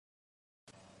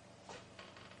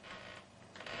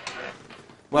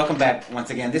Welcome back once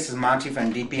again. This is Monty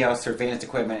from DPL Surveillance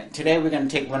Equipment. Today we're going to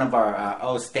take one of our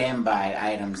old standby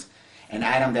items, an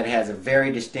item that has a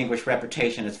very distinguished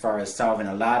reputation as far as solving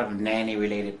a lot of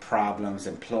nanny-related problems,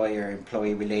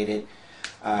 employee related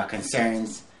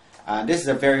concerns. This is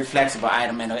a very flexible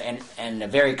item and a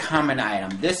very common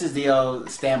item. This is the old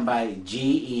standby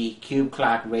GE Cube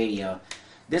Clock radio.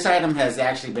 This item has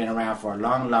actually been around for a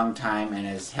long time and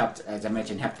has helped, as I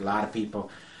mentioned, helped a lot of people.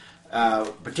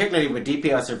 Particularly with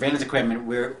DPL surveillance equipment,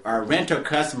 our rental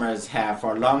customers have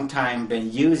for a long time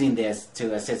been using this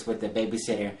to assist with the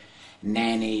babysitter,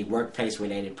 nanny,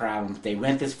 workplace-related problems. They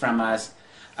rent this from us,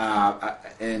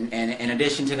 and in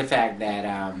addition to the fact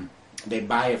that they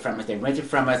buy it from us, they rent it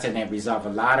from us, and they resolve a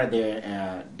lot of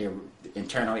their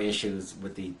internal issues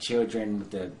with the children,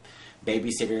 with the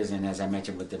babysitters, and as I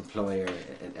mentioned, with the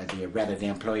the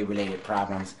employee-related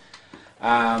problems.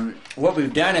 What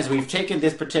we've done is we've taken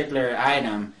this particular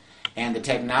item and the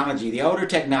technology. The older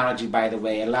technology, by the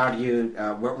way, allowed you,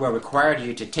 required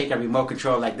you to take a remote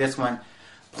control like this one,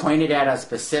 point it at a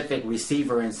specific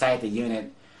receiver inside the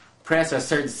unit, press a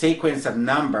certain sequence of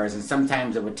numbers, and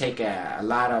sometimes it would take a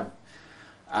lot of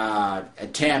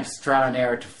attempts, trial and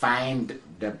error, to find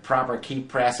the proper key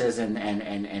presses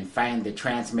and find the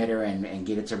transmitter and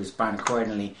get it to respond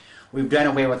accordingly. We've done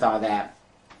away with all that.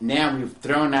 Now we've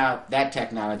thrown out that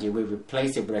technology. We've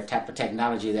replaced it with a type of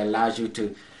technology that allows you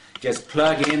to just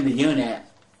plug in the unit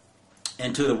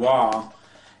into the wall,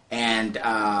 and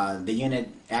the unit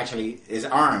actually is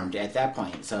armed at that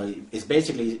point. So it's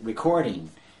basically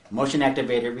recording, motion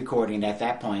activated recording at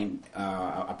that point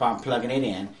upon plugging it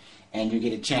in, and you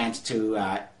get a chance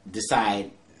to decide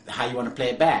how you want to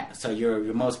play it back. So your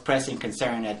most pressing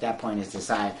concern at that point is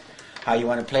decide how you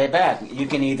want to play it back. You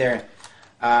can either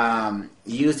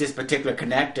use this particular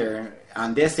connector.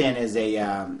 On this end is a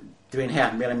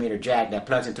 3.5 millimeter jack that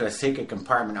plugs into a secret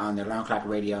compartment on the alarm clock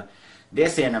radio.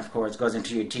 This end, of course, goes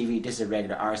into your TV. This is a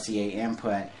regular RCA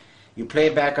input. You play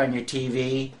it back on your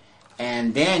TV,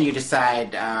 and then you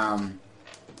decide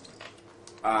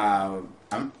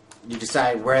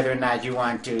whether or not you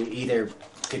want to either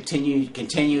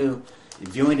continue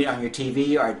viewing it on your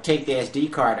TV or take the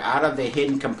SD card out of the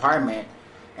hidden compartment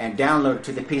and download it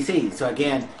to the PC. So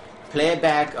again, play it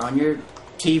back on your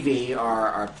TV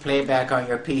or play it back on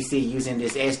your PC using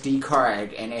this SD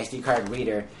card and SD card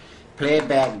reader. Play it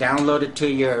back, download it to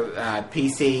your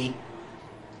PC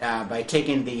by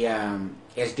taking the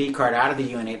SD card out of the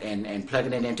unit and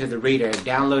plugging it into the reader.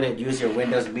 Download it, use your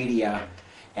Windows Media,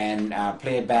 and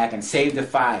play it back and save the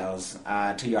files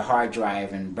to your hard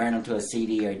drive and burn them to a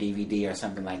CD or DVD or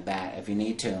something like that if you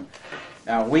need to.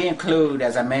 We include,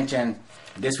 as I mentioned,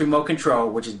 this remote control,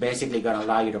 which is basically going to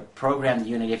allow you to program the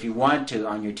unit if you want to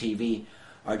on your TV,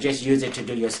 or just use it to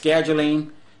do your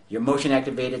scheduling, your motion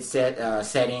activated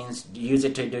settings, use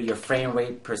it to do your frame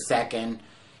rate per second,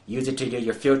 use it to do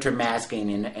your filter masking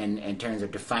in terms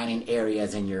of defining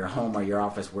areas in your home or your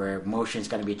office where motion is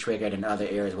going to be triggered and other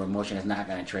areas where motion is not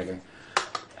going to trigger.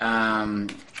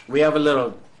 We have a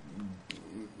little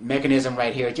mechanism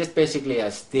right here, just basically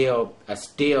a steel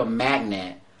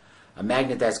magnet. A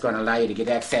magnet that's going to allow you to get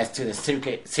access to the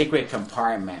secret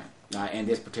compartment in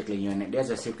this particular unit. There's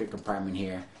a secret compartment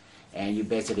here, and you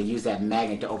basically use that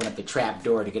magnet to open up the trap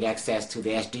door to get access to the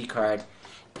SD card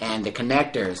and the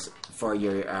connectors for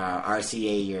your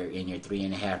RCA and your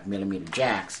 3.5 millimeter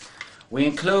jacks. We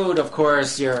include, of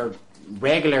course, your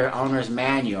regular owner's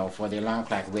manual for the alarm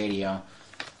clock radio,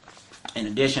 in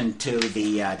addition to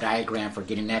the diagram for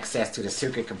getting access to the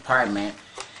secret compartment,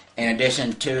 in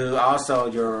addition to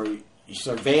also your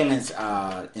surveillance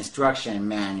instruction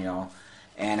manual.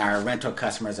 And our rental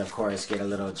customers, of course, get a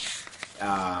little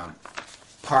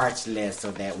parts list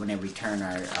so that when they return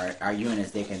our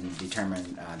units, they can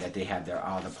determine that they have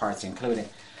all the parts included.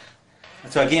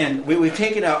 So again, we've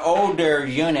taken an older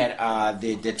unit,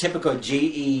 the typical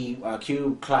GE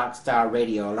Cube Clock style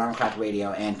radio, alarm clock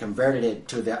radio, and converted it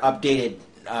to the updated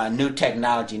new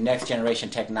technology, next generation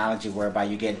technology, whereby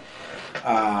you get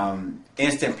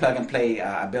instant plug and play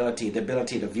the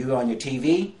ability to view it on your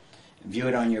TV, view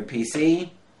it on your PC,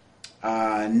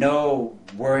 no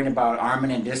worrying about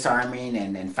arming and disarming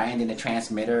and finding the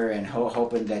transmitter and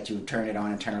hoping that you turn it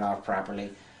on and turn it off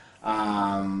properly.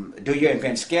 Do your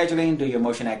event scheduling, do your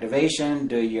motion activation,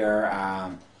 do your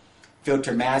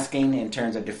filter masking in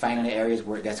terms of defining the areas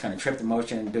where that's going to trip the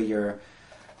motion, do your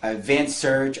event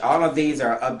search. All of these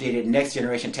are updated next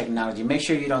generation technology. Make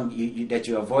sure that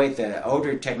you avoid the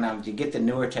older technology, get the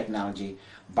newer technology,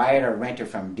 buy it or rent it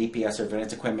from DPL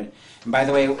Surveillance Equipment. And by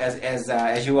the way,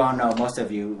 as you all know, most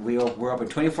of you, we're open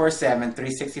 24/7,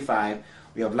 365.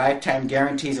 We have lifetime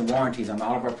guarantees and warranties on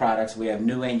all of our products. We have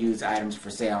new and used items for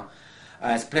sale.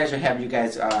 It's a pleasure having you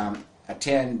guys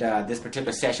attend this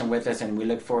particular session with us, and we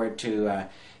look forward to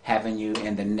having you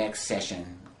in the next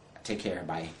session. Take care.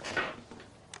 Bye.